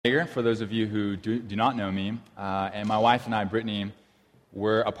For those of you who do not know me, and my wife and I, Brittany,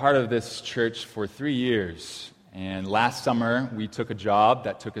 were a part of this church for 3 years. And last summer, we took a job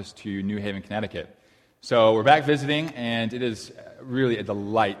that took us to New Haven, Connecticut. So we're back visiting, and it is really a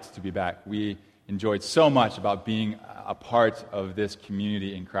delight to be back. We enjoyed so much about being a part of this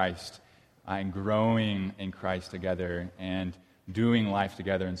community in Christ, and growing in Christ together, and doing life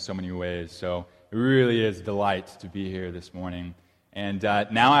together in so many ways. So it really is a delight to be here this morning. And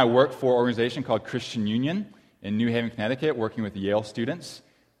now I work for an organization called Christian Union in New Haven, Connecticut, working with Yale students,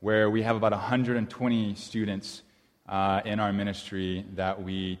 where we have about 120 students in our ministry that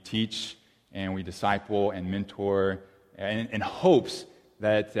we teach and we disciple and mentor in hopes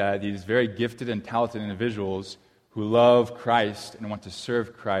that these very gifted and talented individuals who love Christ and want to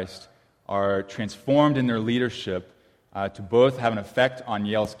serve Christ are transformed in their leadership to both have an effect on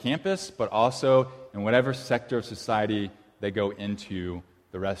Yale's campus, but also in whatever sector of society they go into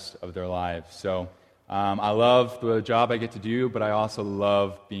the rest of their lives. So I love the job I get to do, but I also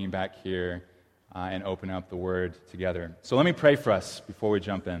love being back here and opening up the Word together. So let me pray for us before we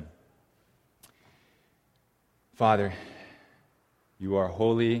jump in. Father, you are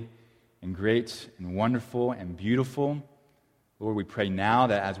holy and great and wonderful and beautiful. Lord, we pray now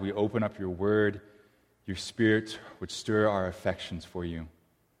that as we open up your Word, your Spirit would stir our affections for you,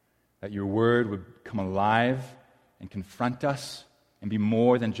 that your Word would come alive and confront us and be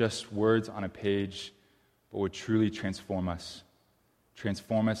more than just words on a page, but would truly transform us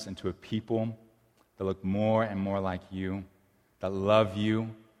into a people that look more and more like you, that love you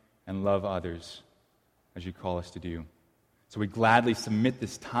and love others as you call us to do. So we gladly submit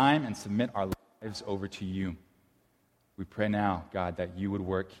this time and submit our lives over to you. We pray now, God, that you would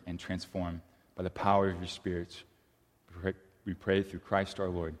work and transform by the power of your Spirit. We pray through Christ our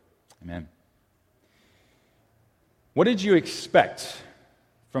Lord. Amen. What did you expect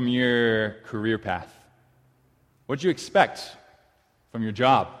from your career path? What did you expect from your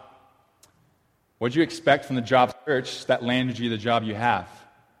job? What did you expect from the job search that landed you the job you have?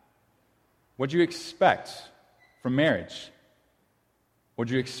 What did you expect from marriage? What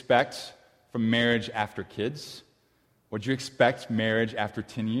did you expect from marriage after kids? What did you expect marriage after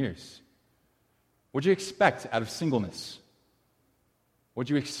 10 years? What did you expect out of singleness? What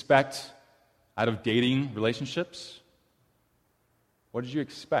did you expect out of dating relationships? What did you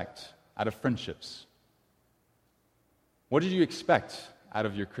expect out of friendships? What did you expect out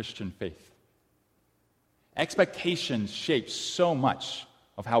of your Christian faith? Expectations shape so much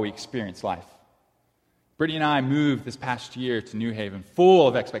of how we experience life. Brittany and I moved this past year to New Haven full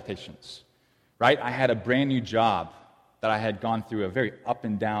of expectations, right? I had a brand new job that I had gone through a very up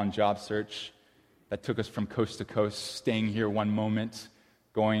and down job search that took us from coast to coast, staying here one moment,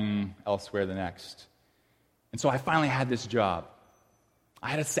 going elsewhere the next. And so I finally had this job. I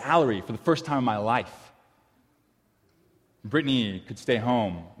had a salary for the first time in my life. Brittany could stay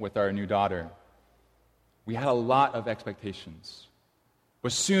home with our new daughter. We had a lot of expectations.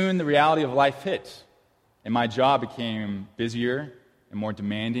 But soon the reality of life hit, and my job became busier and more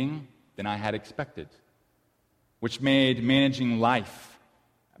demanding than I had expected, which made managing life,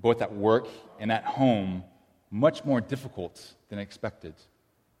 both at work and at home, much more difficult than expected.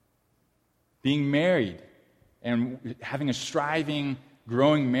 Being married and having a striving,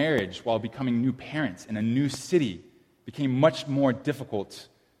 growing marriage while becoming new parents in a new city became much more difficult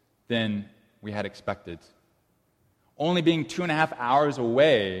than we had expected. Only being 2.5 hours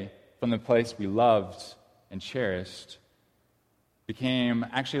away from the place we loved and cherished became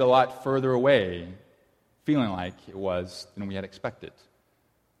actually a lot further away, feeling like it was, than we had expected.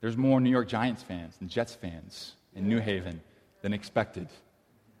 There's more New York Giants fans and Jets fans in New Haven than expected.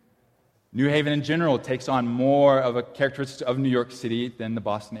 New Haven in general takes on more of a characteristic of New York City than the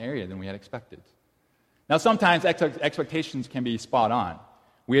Boston area than we had expected. Now, sometimes expectations can be spot on.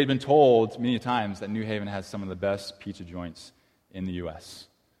 We had been told many times that New Haven has some of the best pizza joints in the U.S.,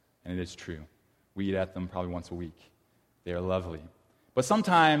 and it is true. We eat at them probably once a week. They are lovely. But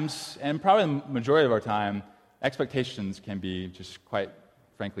sometimes, and probably the majority of our time, expectations can be just quite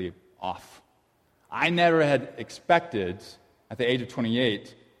frankly off. I never had expected, at the age of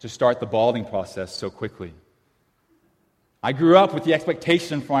 28, to start the balding process so quickly. I grew up with the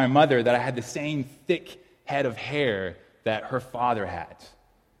expectation from my mother that I had the same thick head of hair that her father had.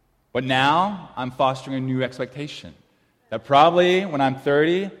 But now, I'm fostering a new expectation that probably when I'm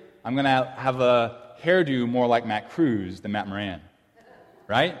 30, I'm going to have a hairdo more like Matt Cruz than Matt Moran.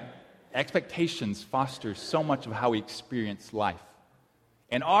 Right? Expectations foster so much of how we experience life.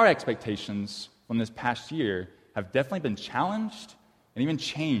 And our expectations from this past year have definitely been challenged and even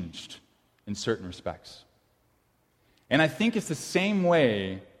changed in certain respects. And I think it's the same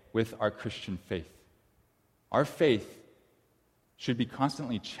way with our Christian faith. Our faith should be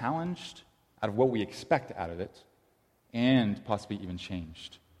constantly challenged out of what we expect out of it and possibly even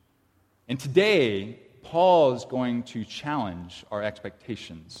changed. And today, Paul is going to challenge our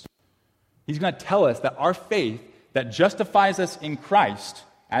expectations. He's going to tell us that our faith that justifies us in Christ,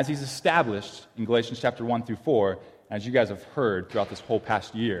 as he's established in Galatians chapter 1 through 4, as you guys have heard throughout this whole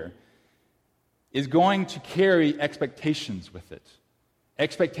past year, is going to carry expectations with it.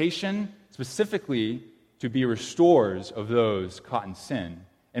 Expectation specifically to be restorers of those caught in sin,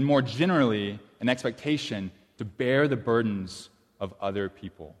 and more generally, an expectation to bear the burdens of other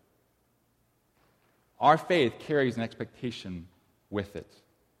people. Our faith carries an expectation with it.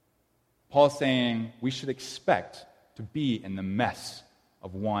 Paul's saying we should expect to be in the mess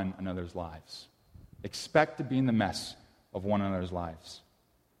of one another's lives. Expect to be in the mess of one another's lives.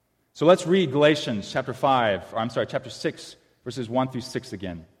 So let's read Galatians chapter 6, verses 1 through 6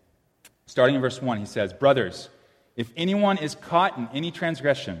 again. Starting in verse 1, he says, "Brothers, if anyone is caught in any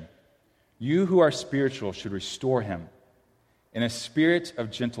transgression, you who are spiritual should restore him in a spirit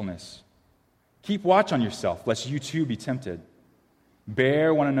of gentleness. Keep watch on yourself, lest you too be tempted.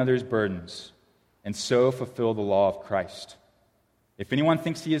 Bear one another's burdens, and so fulfill the law of Christ. If anyone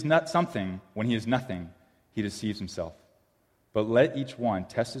thinks he is not something when he is nothing, he deceives himself. But let each one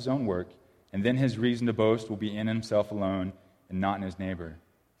test his own work, and then his reason to boast will be in himself alone and not in his neighbor,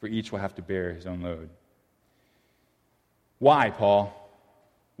 for each will have to bear his own load." Why, Paul?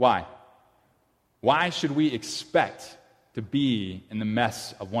 Why? Why should we expect to be in the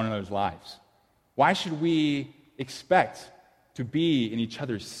mess of one another's lives? Why should we expect to be in each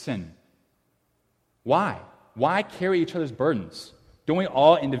other's sin? Why? Why carry each other's burdens? Don't we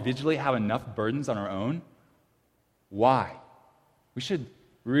all individually have enough burdens on our own? Why? We should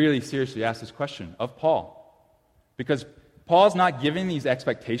really seriously ask this question of Paul. Because Paul's not giving these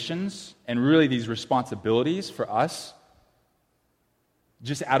expectations and really these responsibilities for us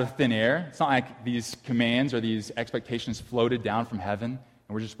just out of thin air. It's not like these commands or these expectations floated down from heaven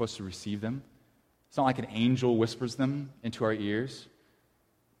and we're just supposed to receive them. It's not like an angel whispers them into our ears.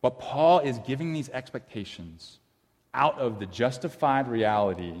 But Paul is giving these expectations out of the justified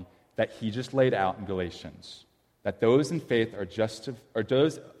reality that he just laid out in Galatians. That those in faith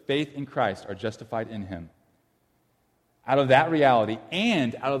those faith in Christ are justified in him. Out of that reality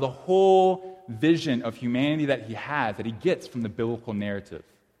and out of the whole vision of humanity that he has, that he gets from the biblical narrative.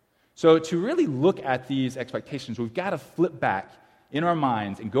 So to really look at these expectations, we've got to flip back in our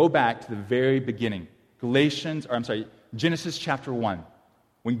minds and go back to the very beginning. Genesis chapter 1,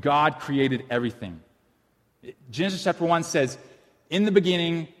 when God created everything. Genesis chapter 1 says, "In the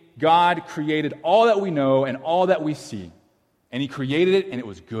beginning, God created all that we know and all that we see. And he created it, and it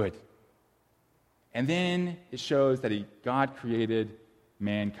was good." And then it shows that God created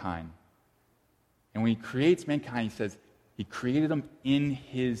mankind. And when he creates mankind, he says he created them in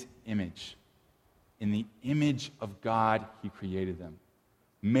his image. In the image of God, he created them.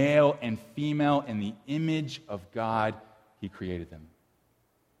 Male and female, in the image of God, he created them.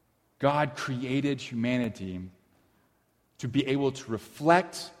 God created humanity to be able to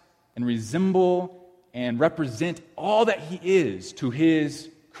reflect and resemble and represent all that he is to his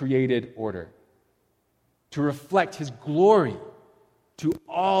created order. To reflect his glory to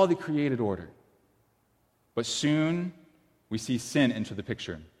all the created order. But soon, we see sin enter the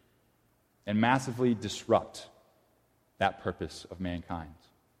picture and massively disrupt that purpose of mankind.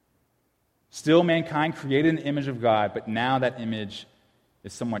 Still, mankind created in the image of God, but now that image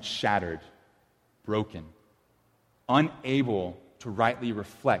is somewhat shattered, broken, unable to rightly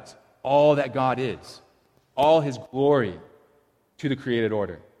reflect all that God is, all his glory to the created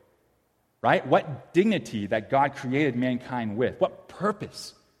order. Right? What dignity that God created mankind with, what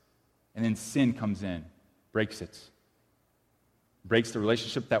purpose. And then sin comes in, breaks it. Breaks the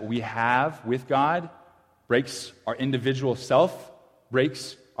relationship that we have with God, breaks our individual self,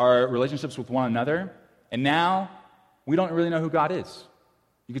 breaks our relationships with one another, and now we don't really know who God is.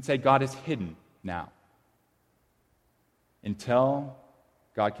 You could say God is hidden now. Until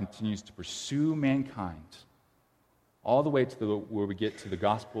God continues to pursue mankind all the way to where we get to the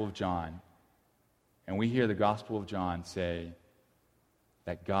Gospel of John, and we hear the Gospel of John say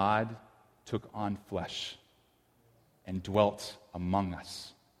that God took on flesh and dwelt among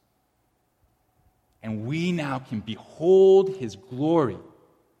us. And we now can behold his glory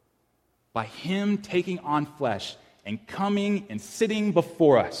by him taking on flesh and coming and sitting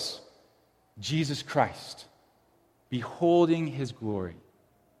before us, Jesus Christ, beholding his glory.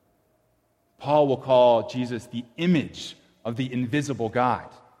 Paul will call Jesus the image of the invisible God.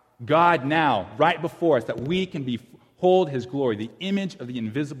 God now, right before us, that we can behold his glory, the image of the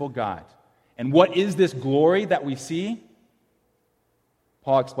invisible God. And what is this glory that we see?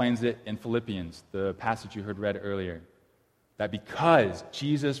 Paul explains it in Philippians, the passage you heard read earlier, that because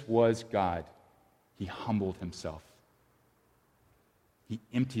Jesus was God, he humbled himself. He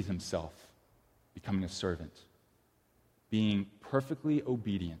emptied himself, becoming a servant, being perfectly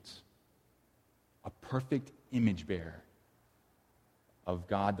obedient, a perfect image bearer of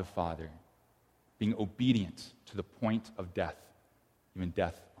God the Father, being obedient to the point of death, even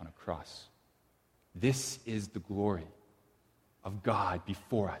death on a cross. This is the glory of God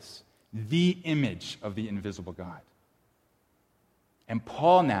before us, the image of the invisible God. And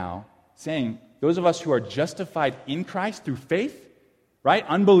Paul now saying, those of us who are justified in Christ through faith, right?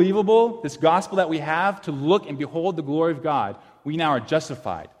 Unbelievable, this gospel that we have to look and behold the glory of God. We now are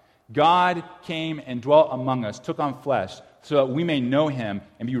justified. God came and dwelt among us, took on flesh, so that we may know him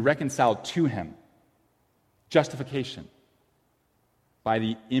and be reconciled to him. Justification by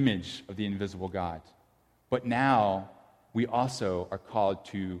the image of the invisible God. But now we also are called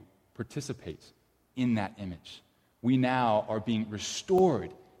to participate in that image. We now are being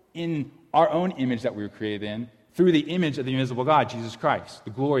restored in our own image that we were created in through the image of the invisible God, Jesus Christ,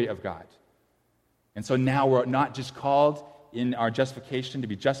 the glory of God. And so now we're not just called in our justification to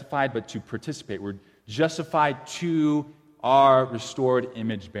be justified, but to participate. We're justified to our restored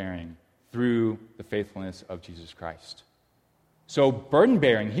image bearing through the faithfulness of Jesus Christ. So burden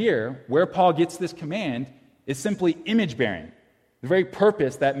bearing here, where Paul gets this command, is simply image bearing, the very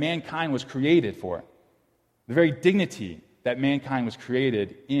purpose that mankind was created for, the very dignity that mankind was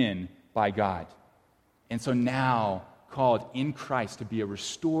created in by God. And so now, called in Christ to be a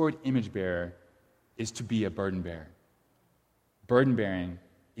restored image bearer is to be a burden bearer. Burden bearing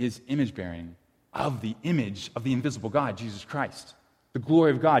is image bearing of the image of the invisible God, Jesus Christ, the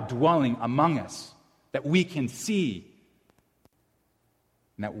glory of God dwelling among us, that we can see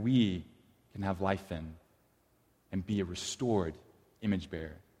and that we can have life in and be a restored image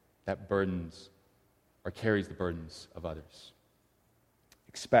bearer that burdens or carries the burdens of others.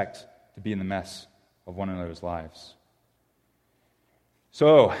 Expect to be in the mess of one another's lives.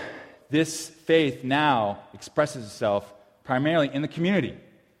 So, this faith now expresses itself primarily in the community.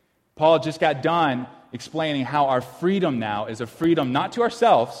 Paul just got done explaining how our freedom now is a freedom not to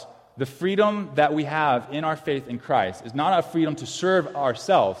ourselves. The freedom that we have in our faith in Christ is not a freedom to serve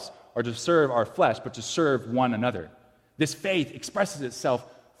ourselves or to serve our flesh, but to serve one another. This faith expresses itself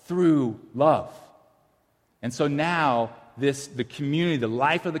through love. And so now, the community, the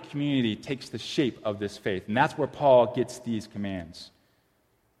life of the community takes the shape of this faith. And that's where Paul gets these commands.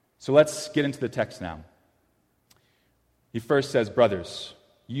 So let's get into the text now. He first says, brothers,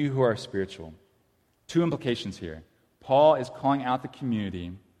 you who are spiritual. Two implications here. Paul is calling out the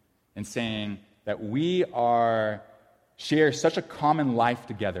community and saying that we share such a common life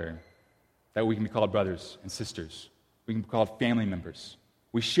together that we can be called brothers and sisters. We can be called family members.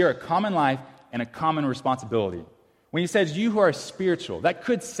 We share a common life and a common responsibility. When he says, you who are spiritual, that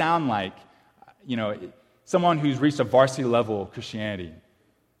could sound like, someone who's reached a varsity level of Christianity.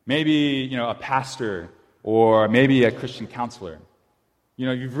 Maybe, a pastor or maybe a Christian counselor.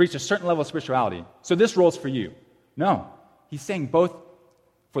 You've reached a certain level of spirituality. So this role's for you. No. He's saying both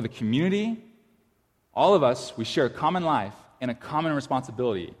for the community, all of us, we share a common life and a common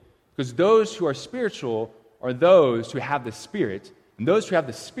responsibility. Because those who are spiritual are those who have the Spirit, and those who have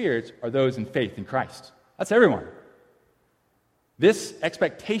the Spirit are those in faith in Christ. That's everyone. This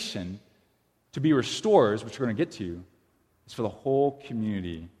expectation to be restorers, which we're going to get to, is for the whole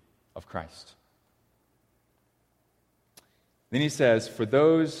community of Christ. Then he says, for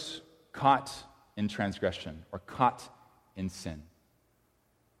those caught in transgression or caught in sin.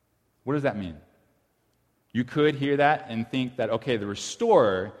 What does that mean? You could hear that and think that, okay, the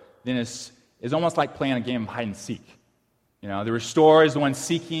restorer then is almost like playing a game of hide and seek. The restorer is the one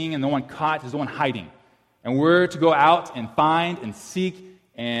seeking and the one caught is the one hiding. And we're to go out and find and seek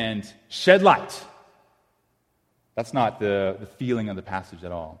and shed light. That's not the feeling of the passage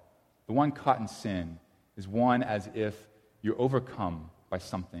at all. The one caught in sin is one as if you're overcome by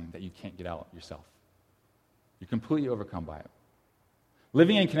something that you can't get out yourself. You're completely overcome by it.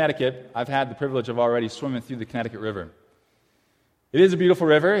 Living in Connecticut, I've had the privilege of already swimming through the Connecticut River. It is a beautiful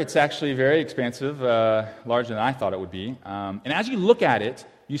river. It's actually very expansive, larger than I thought it would be. And as you look at it,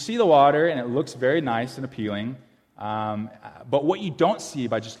 you see the water, and it looks very nice and appealing. But what you don't see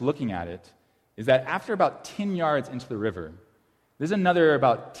by just looking at it is that after about 10 yards into the river, there's another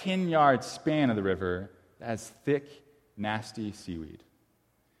about 10-yard span of the river that has thick, nasty seaweed.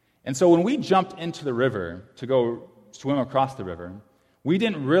 And so when we jumped into the river to go swim across the river, we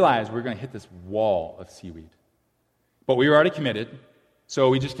didn't realize we were going to hit this wall of seaweed. But we were already committed, so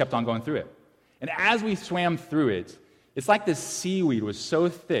we just kept on going through it. And as we swam through it, it's like this seaweed was so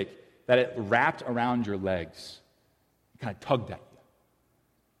thick that it wrapped around your legs. It kind of tugged at you.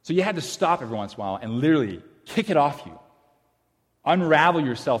 So you had to stop every once in a while and literally kick it off you. Unravel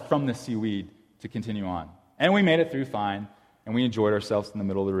yourself from the seaweed to continue on. And we made it through fine, and we enjoyed ourselves in the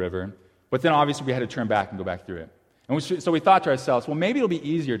middle of the river. But then obviously we had to turn back and go back through it. And so we thought to ourselves, well, maybe it'll be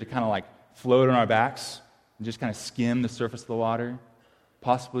easier to kind of like float on our backs and just kind of skim the surface of the water.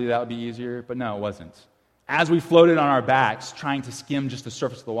 Possibly that would be easier, but no, it wasn't. As we floated on our backs, trying to skim just the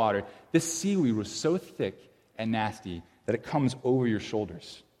surface of the water, this seaweed was so thick and nasty that it comes over your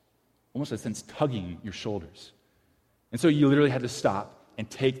shoulders, almost in a sense tugging your shoulders. And so you literally had to stop and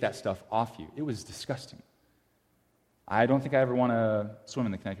take that stuff off you. It was disgusting. I don't think I ever want to swim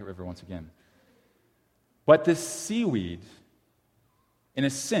in the Connecticut River once again. But this seaweed, in a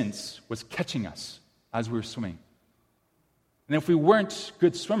sense, was catching us as we were swimming. And if we weren't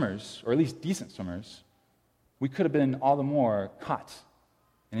good swimmers, or at least decent swimmers, we could have been all the more caught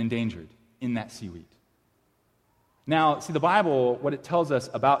and endangered in that seaweed. Now, see, the Bible, what it tells us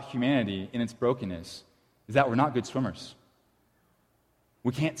about humanity in its brokenness is that we're not good swimmers.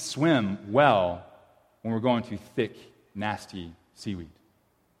 We can't swim well when we're going through thick, nasty seaweed.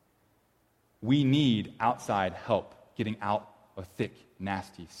 We need outside help getting out of thick,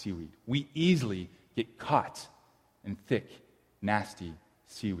 nasty seaweed. We easily get caught in thick, nasty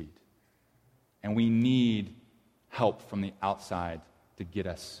seaweed. And we need help from the outside to get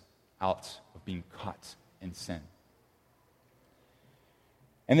us out of being caught in sin.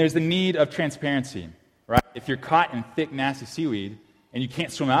 And there's the need of transparency, right? If you're caught in thick, nasty seaweed and you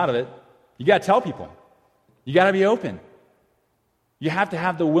can't swim out of it, you got to tell people. You got to be open. You have to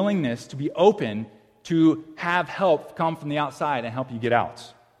have the willingness to be open to have help come from the outside and help you get out.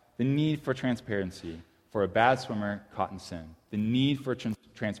 The need for transparency for a bad swimmer caught in sin. The need for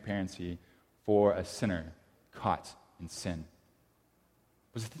transparency for a sinner caught in sin.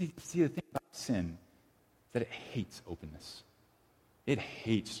 But see, the thing about sin is that it hates openness. It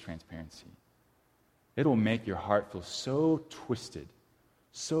hates transparency. It will make your heart feel so twisted,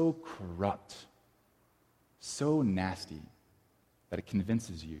 so corrupt, so nasty that it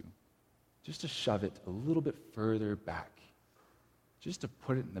convinces you just to shove it a little bit further back, just to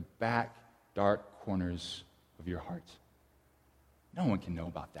put it in the back, dark corners of your heart. No one can know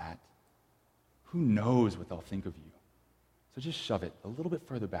about that. Who knows what they'll think of you? So just shove it a little bit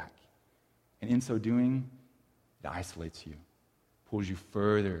further back. And in so doing, it isolates you, pulls you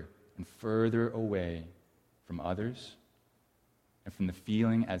further and further away from others and from the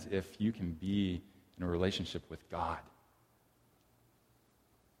feeling as if you can be in a relationship with God.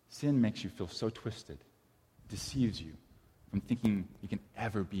 Sin makes you feel so twisted, deceives you from thinking you can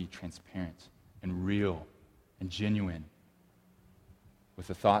ever be transparent and real and genuine with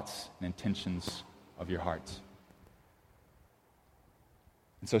the thoughts and intentions of your heart.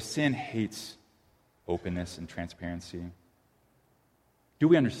 And so sin hates openness and transparency. Do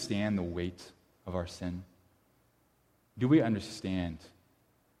we understand the weight of our sin? Do we understand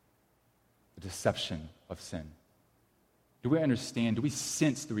the deception of sin? Do we understand, do we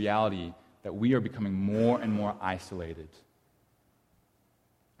sense the reality that we are becoming more and more isolated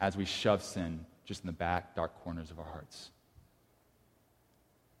as we shove sin just in the back, dark corners of our hearts?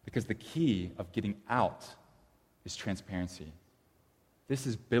 Because the key of getting out is transparency. This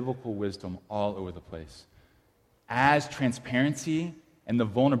is biblical wisdom all over the place. As transparency and the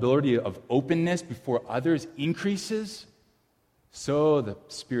vulnerability of openness before others increases, so the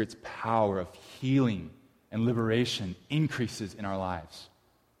Spirit's power of healing and liberation increases in our lives.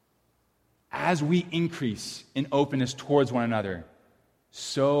 As we increase in openness towards one another,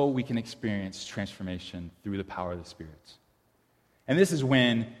 so we can experience transformation through the power of the Spirit. And this is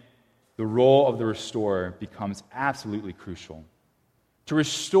when the role of the restorer becomes absolutely crucial. To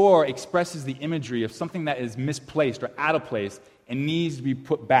restore expresses the imagery of something that is misplaced or out of place and needs to be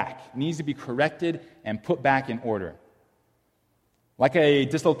put back, needs to be corrected and put back in order. Like a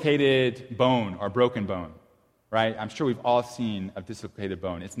dislocated bone or broken bone, right? I'm sure we've all seen a dislocated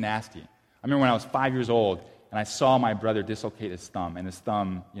bone. It's nasty. I remember when I was 5 years old and I saw my brother dislocate his thumb, and his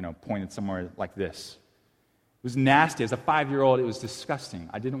thumb, pointed somewhere like this. It was nasty. As a 5-year-old, it was disgusting.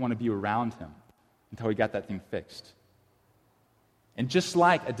 I didn't want to be around him until he got that thing fixed. And just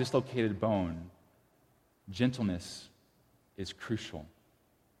like a dislocated bone, gentleness is crucial.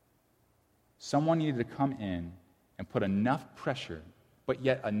 Someone needed to come in and put enough pressure, but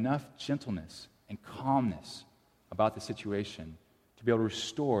yet enough gentleness and calmness about the situation to be able to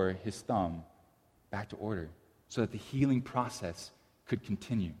restore his thumb back to order so that the healing process could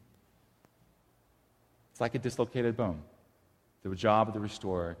continue. It's It's like a dislocated bone. The job of the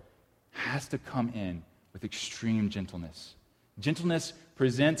restorer has to come in with extreme gentleness. Gentleness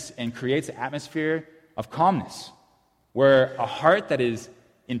presents and creates an atmosphere of calmness, where a heart that is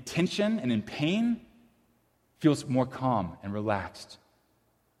in tension and in pain feels more calm and relaxed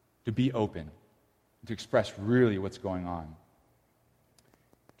to be open, to express really what's going on.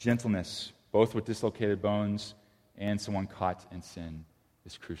 Gentleness, both with dislocated bones and someone caught in sin,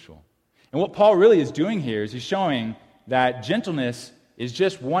 is crucial. And what Paul really is doing here is he's showing that gentleness is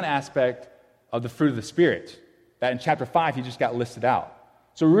just one aspect of the fruit of the Spirit, that in chapter 5 he just got listed out.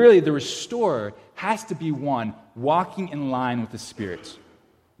 So really, the restorer has to be one walking in line with the Spirit,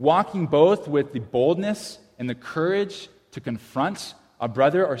 walking both with the boldness and the courage to confront a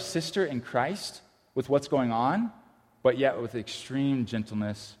brother or sister in Christ with what's going on, but yet with extreme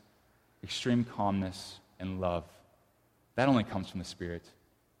gentleness, extreme calmness, and love. That only comes from the Spirit.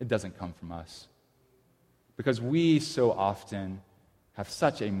 It doesn't come from us. Because we so often have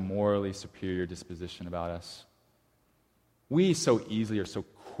such a morally superior disposition about us. We so easily are so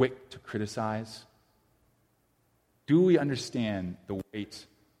quick to criticize. Do we understand the weight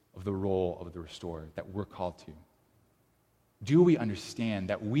of the role of the restorer that we're called to? Do we understand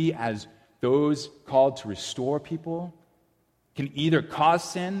that we, as those called to restore people, can either cause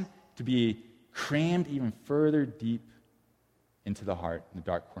sin to be crammed even further deep into the heart, in the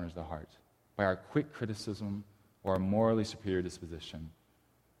dark corners of the heart, by our quick criticism or our morally superior disposition,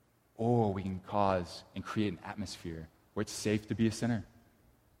 or we can cause and create an atmosphere where it's safe to be a sinner,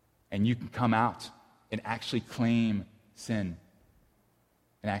 and you can come out and actually claim sin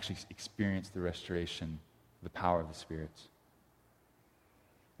and actually experience the restoration of the power of the Spirit.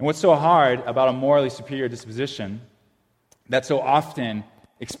 And what's so hard about a morally superior disposition that so often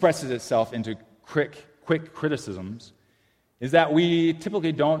expresses itself into quick criticisms is that we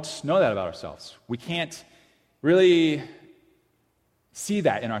typically don't know that about ourselves. We can't really see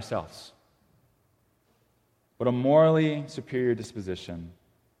that in ourselves. But a morally superior disposition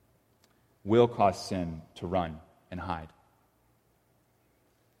will cause sin to run and hide.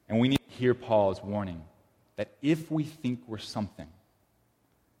 And we need to hear Paul's warning that if we think we're something,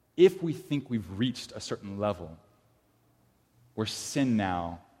 if we think we've reached a certain level where sin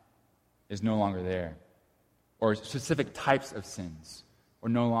now is no longer there, or specific types of sins are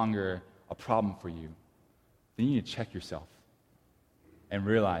no longer a problem for you, then you need to check yourself and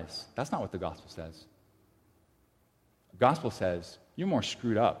realize that's not what the gospel says. The gospel says you're more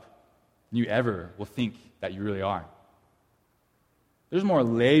screwed up than you ever will think that you really are. There's more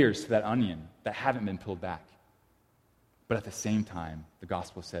layers to that onion that haven't been peeled back. But at the same time, the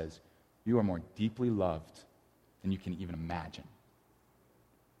gospel says you are more deeply loved than you can even imagine.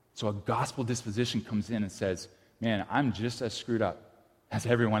 So a gospel disposition comes in and says, man, I'm just as screwed up as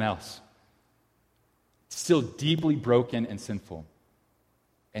everyone else. Still deeply broken and sinful.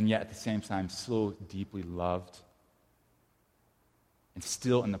 And yet at the same time, so deeply loved and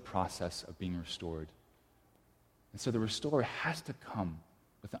still in the process of being restored. And so the restorer has to come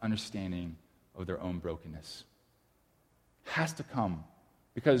with the understanding of their own brokenness. Has to come.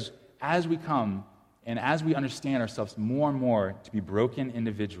 Because as we come and as we understand ourselves more and more to be broken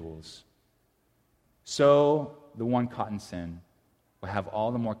individuals, so the one caught in sin will have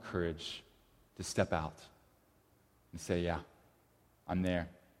all the more courage to step out and say, yeah, I'm there,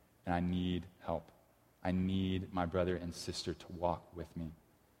 and I need help. I need my brother and sister to walk with me.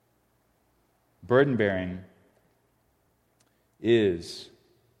 Burden bearing is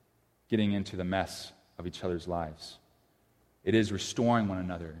getting into the mess of each other's lives. It is restoring one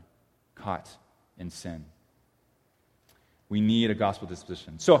another caught in sin. We need a gospel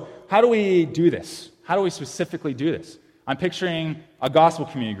disposition. So how do we do this? How do we specifically do this? I'm picturing a gospel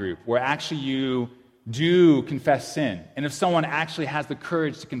community group where actually you do confess sin. And if someone actually has the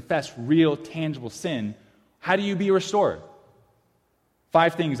courage to confess real, tangible sin, how do you be restored?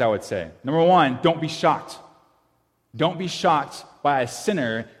 5 things I would say. Number 1, don't be shocked. Don't be shocked by a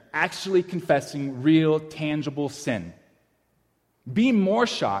sinner actually confessing real, tangible sin. Be more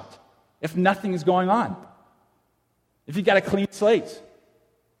shocked if nothing is going on. If you've got a clean slate.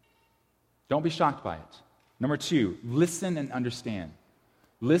 Don't be shocked by it. Number 2, listen and understand.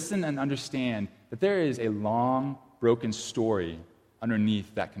 Listen and understand that there is a long, broken story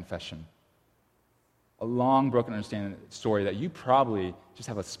underneath that confession. A long, broken understanding story that you probably just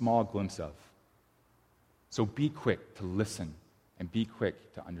have a small glimpse of. So be quick to listen and be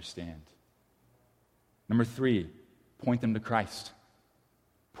quick to understand. Number 3, point them to Christ.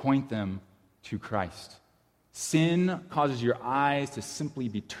 Point them to Christ. Sin causes your eyes to simply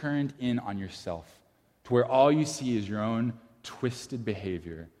be turned in on yourself, to where all you see is your own twisted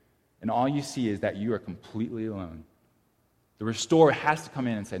behavior and all you see is that you are completely alone. The restorer has to come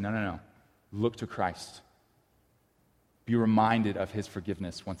in and say, no. Look to Christ. Be reminded of his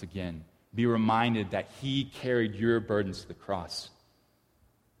forgiveness once again. Be reminded that he carried your burdens to the cross.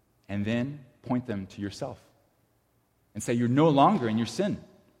 And then point them to yourself. And say, you're no longer in your sin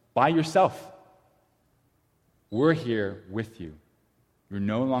by yourself. We're here with you. You're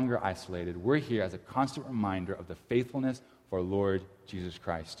no longer isolated. We're here as a constant reminder of the faithfulness of our Lord Jesus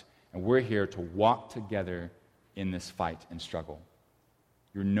Christ. And we're here to walk together in this fight and struggle.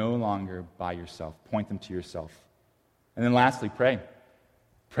 You're no longer by yourself. Point them to yourself. And then lastly, pray.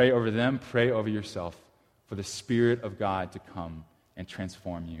 Pray over them, pray over yourself for the Spirit of God to come and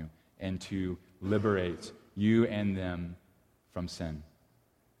transform you and to liberate you and them from sin.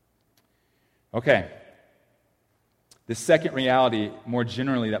 Okay. The second reality, more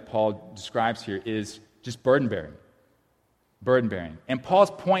generally, that Paul describes here is just burden bearing. Burden bearing. And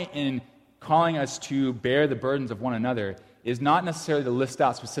Paul's point in calling us to bear the burdens of one another is not necessarily to list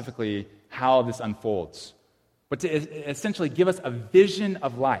out specifically how this unfolds, but to essentially give us a vision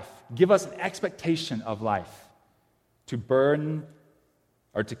of life, give us an expectation of life, to burden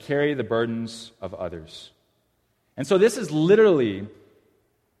or to carry the burdens of others. And so this is literally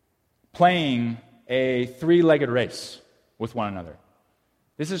playing a three-legged race with one another.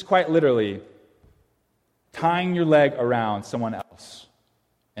 This is quite literally tying your leg around someone else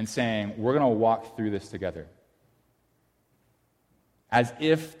and saying, we're going to walk through this together. As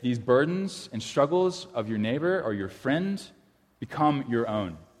if these burdens and struggles of your neighbor or your friend become your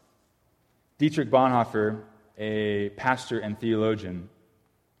own. Dietrich Bonhoeffer, a pastor and theologian,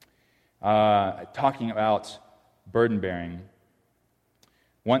 talking about burden bearing,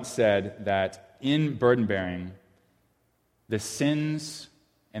 once said that in burden bearing, the sins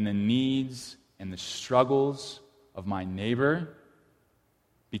and the needs and the struggles of my neighbor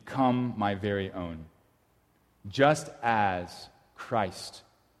become my very own, just as Christ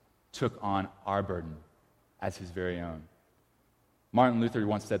took on our burden as his very own. Martin Luther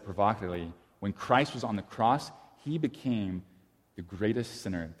once said provocatively, when Christ was on the cross, he became the greatest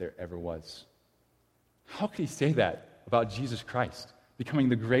sinner there ever was. How could he say that about Jesus Christ becoming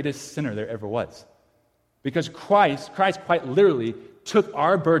the greatest sinner there ever was? Because Christ quite literally took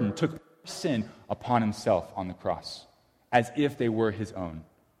our burden, took our sin upon himself on the cross, as if they were his own.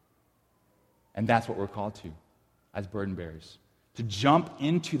 And that's what we're called to as burden bearers. To jump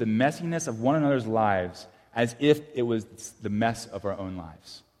into the messiness of one another's lives as if it was the mess of our own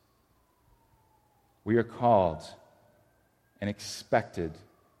lives. We are called and expected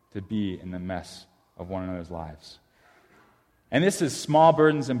to be in the mess of one another's lives. And this is small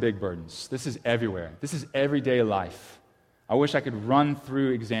burdens and big burdens. This is everywhere. This is everyday life. I wish I could run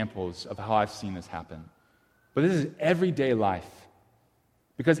through examples of how I've seen this happen. But this is everyday life.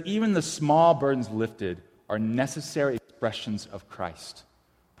 Because even the small burdens lifted are necessary expressions of Christ.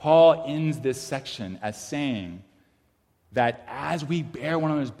 Paul ends this section as saying that as we bear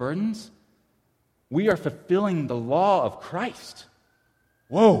one another's burdens, we are fulfilling the law of Christ.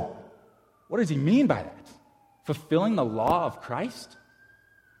 Whoa! What does he mean by that? Fulfilling the law of Christ?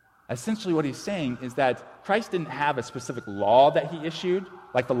 Essentially what he's saying is that Christ didn't have a specific law that he issued,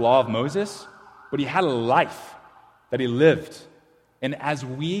 like the law of Moses, but he had a life that he lived. And as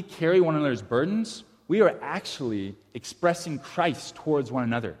we carry one another's burdens, we are actually expressing Christ towards one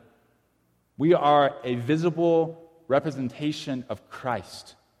another. We are a visible representation of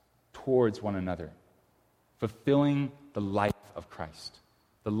Christ towards one another, fulfilling the life of Christ.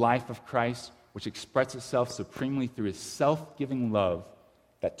 The life of Christ, which expresses itself supremely through his self-giving love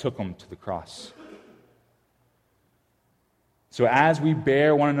that took him to the cross. So as we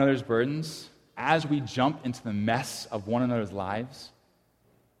bear one another's burdens, as we jump into the mess of one another's lives,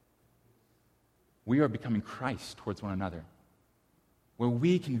 we are becoming Christ towards one another, where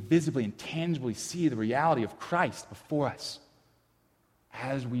we can visibly and tangibly see the reality of Christ before us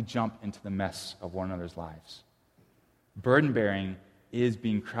as we jump into the mess of one another's lives. Burden bearing is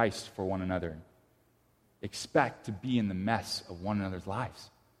being Christ for one another. Expect to be in the mess of one another's lives.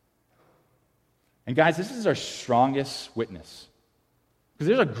 And guys, this is our strongest witness. Because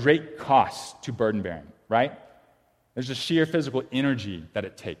there's a great cost to burden bearing, right? There's a sheer physical energy that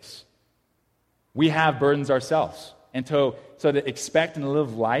it takes. We have burdens ourselves. And so to expect and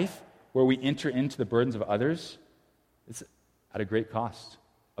live life where we enter into the burdens of others, it's at a great cost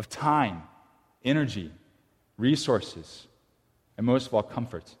of time, energy, resources, and most of all,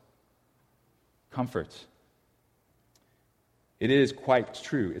 comfort. Comfort. It is quite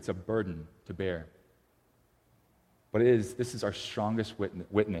true. It's a burden to bear. But this is our strongest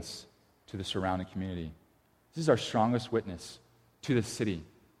witness to the surrounding community. This is our strongest witness to the city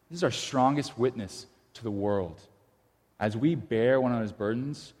This is our strongest witness to the world. As we bear one another's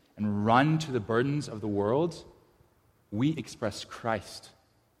burdens and run to the burdens of the world, we express Christ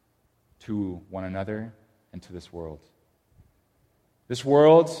to one another and to this world. This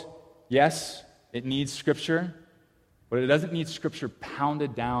world, yes, it needs Scripture, but it doesn't need Scripture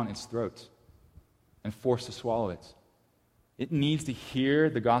pounded down its throat and forced to swallow it. It needs to hear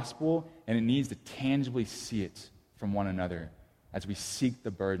the gospel, and it needs to tangibly see it from one another as we seek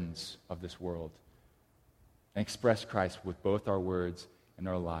the burdens of this world and express Christ with both our words and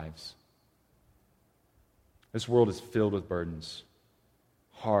our lives. This world is filled with burdens,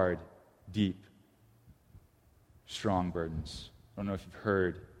 hard, deep, strong burdens. I don't know if you've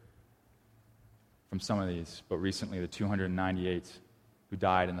heard from some of these, but recently the 298 who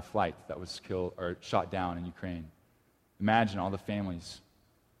died in the flight that was killed or shot down in Ukraine. Imagine all the families,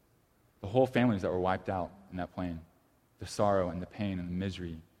 the whole families that were wiped out in that plane, the sorrow and the pain and the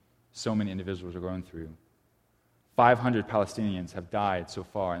misery so many individuals are going through. 500 Palestinians have died so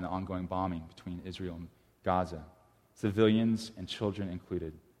far in the ongoing bombing between Israel and Gaza, civilians and children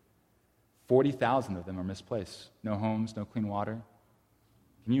included. 40,000 of them are misplaced. No homes, no clean water.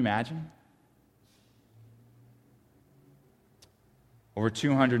 Can you imagine? Over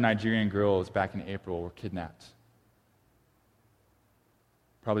 200 Nigerian girls back in April were kidnapped,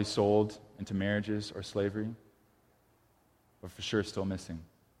 probably sold into marriages or slavery, but for sure still missing.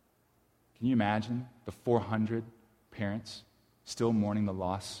 Can you imagine the 400 parents still mourning the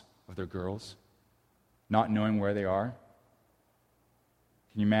loss of their girls, not knowing where they are?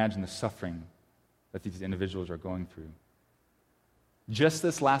 Can you imagine the suffering that these individuals are going through? Just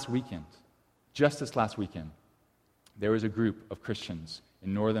this last weekend, there was a group of Christians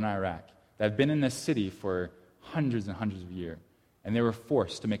in northern Iraq that have been in this city for hundreds and hundreds of years, and they were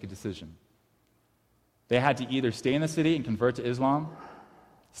forced to make a decision. They had to either stay in the city and convert to Islam,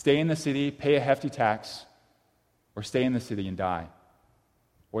 stay in the city, pay a hefty tax, or stay in the city and die.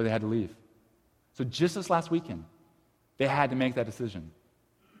 Or they had to leave. So just this last weekend, they had to make that decision.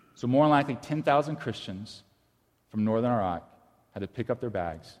 So more than likely, 10,000 Christians from northern Iraq had to pick up their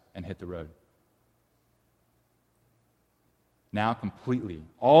bags and hit the road. Now completely,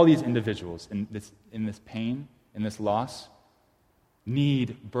 all these individuals in this pain, in this loss,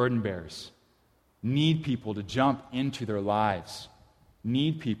 need burden bearers, need people to jump into their lives,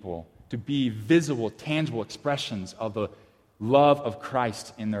 need people to be visible, tangible expressions of the love of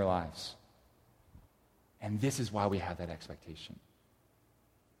Christ in their lives. And this is why we have that expectation.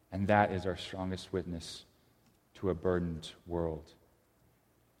 And that is our strongest witness to a burdened world.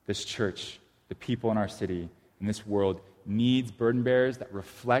 This church, the people in our city, in this world, needs burden bearers that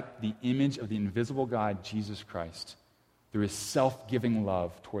reflect the image of the invisible God, Jesus Christ, through his self-giving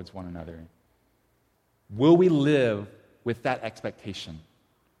love towards one another. Will we live with that expectation?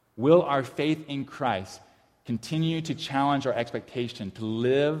 Will our faith in Christ continue to challenge our expectation to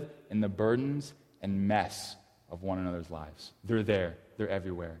live in the burdens and mess of one another's lives? They're there. They're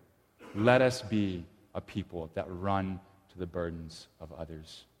everywhere. Let us be a people that run to the burdens of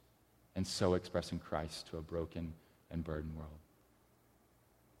others, and so expressing Christ to a broken and burdened world.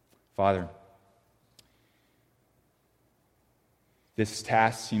 Father, this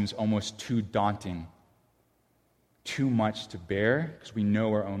task seems almost too daunting, too much to bear, because we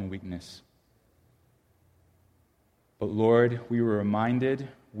know our own weakness. But Lord, we were reminded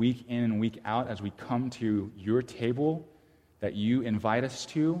week in and week out as we come to your table that you invite us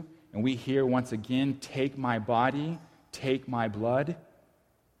to, and we hear once again, take my body, take my blood.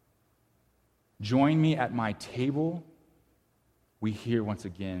 Join me at my table. We hear once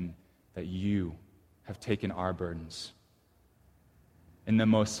again that you have taken our burdens. In the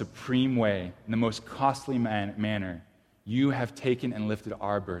most supreme way, in the most costly manner, you have taken and lifted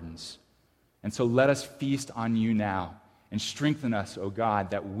our burdens. And so let us feast on you now and strengthen us, O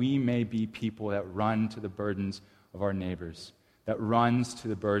God, that we may be people that run to the burdens of our neighbors, that runs to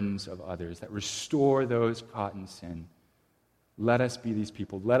the burdens of others, that restore those caught in sin. Let us be these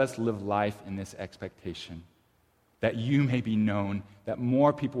people. Let us live life in this expectation, that you may be known, that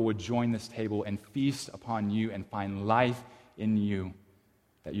more people would join this table and feast upon you and find life in you,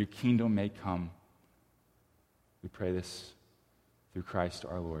 that your kingdom may come. We pray this through Christ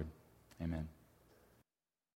our Lord. Amen.